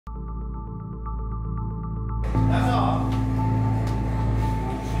That's all.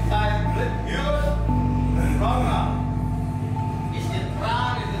 Side flip, good. Wrong now. It's in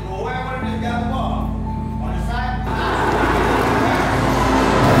front, it's in whoever has got the ball. On the side.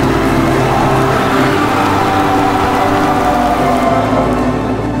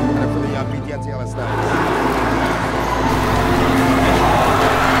 And for the BTN CLS now.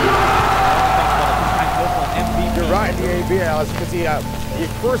 You're right, the ABL, as you can see, the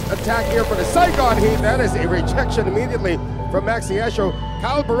first attack here for the Saigon Heat. That is a rejection immediately from Maxi Esho.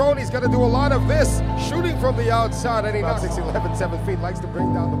 Kyle Baroni's going to do a lot of this, shooting from the outside, and he knocks 6'11", 7 feet, likes to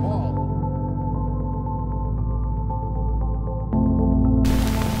bring down the ball.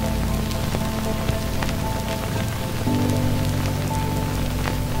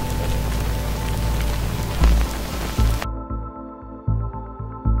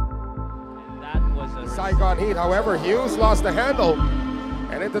 Saigon Heat, however, Hughes lost the handle,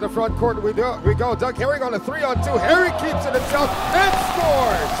 and into the front court we go. Doug Herring on a 3-on-2. Herring keeps it himself and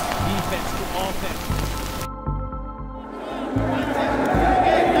scores! Defense to offense.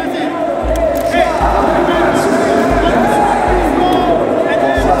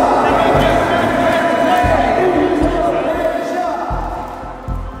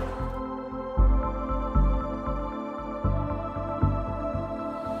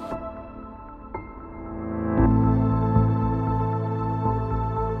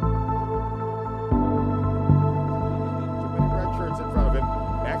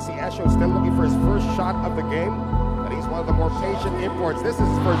 Maxi Esho still looking for his first shot of the game, but he's one of the more patient imports. This is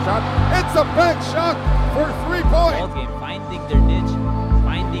his first shot. It's a bank shot for 3 points. Ball game, finding their niche,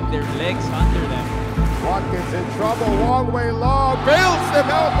 finding their legs under them. Watkins in trouble, long way long, bails them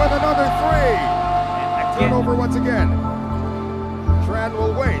out with another 3. Turnover once again. Tran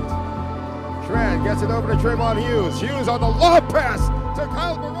will wait. Tran gets it over to Trayvon Hughes. Hughes on the lob pass to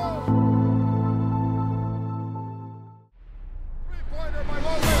Kyle Barone.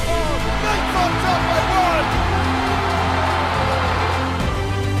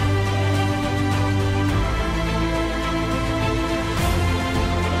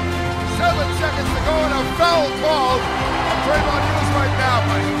 Seconds to go and a foul call on Trayvon Hughes right now,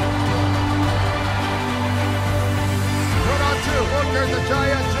 Mike. 1-on-2, work at the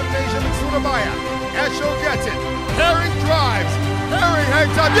Giant Gymnasium in Surabaya. Esho gets it. Herring drives. Herring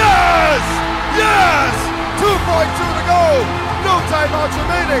hangs up. Yes! Yes! 2.2 to go. No timeouts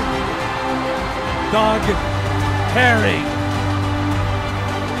remaining. Doug Herring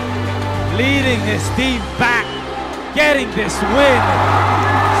leading his team back, getting this win.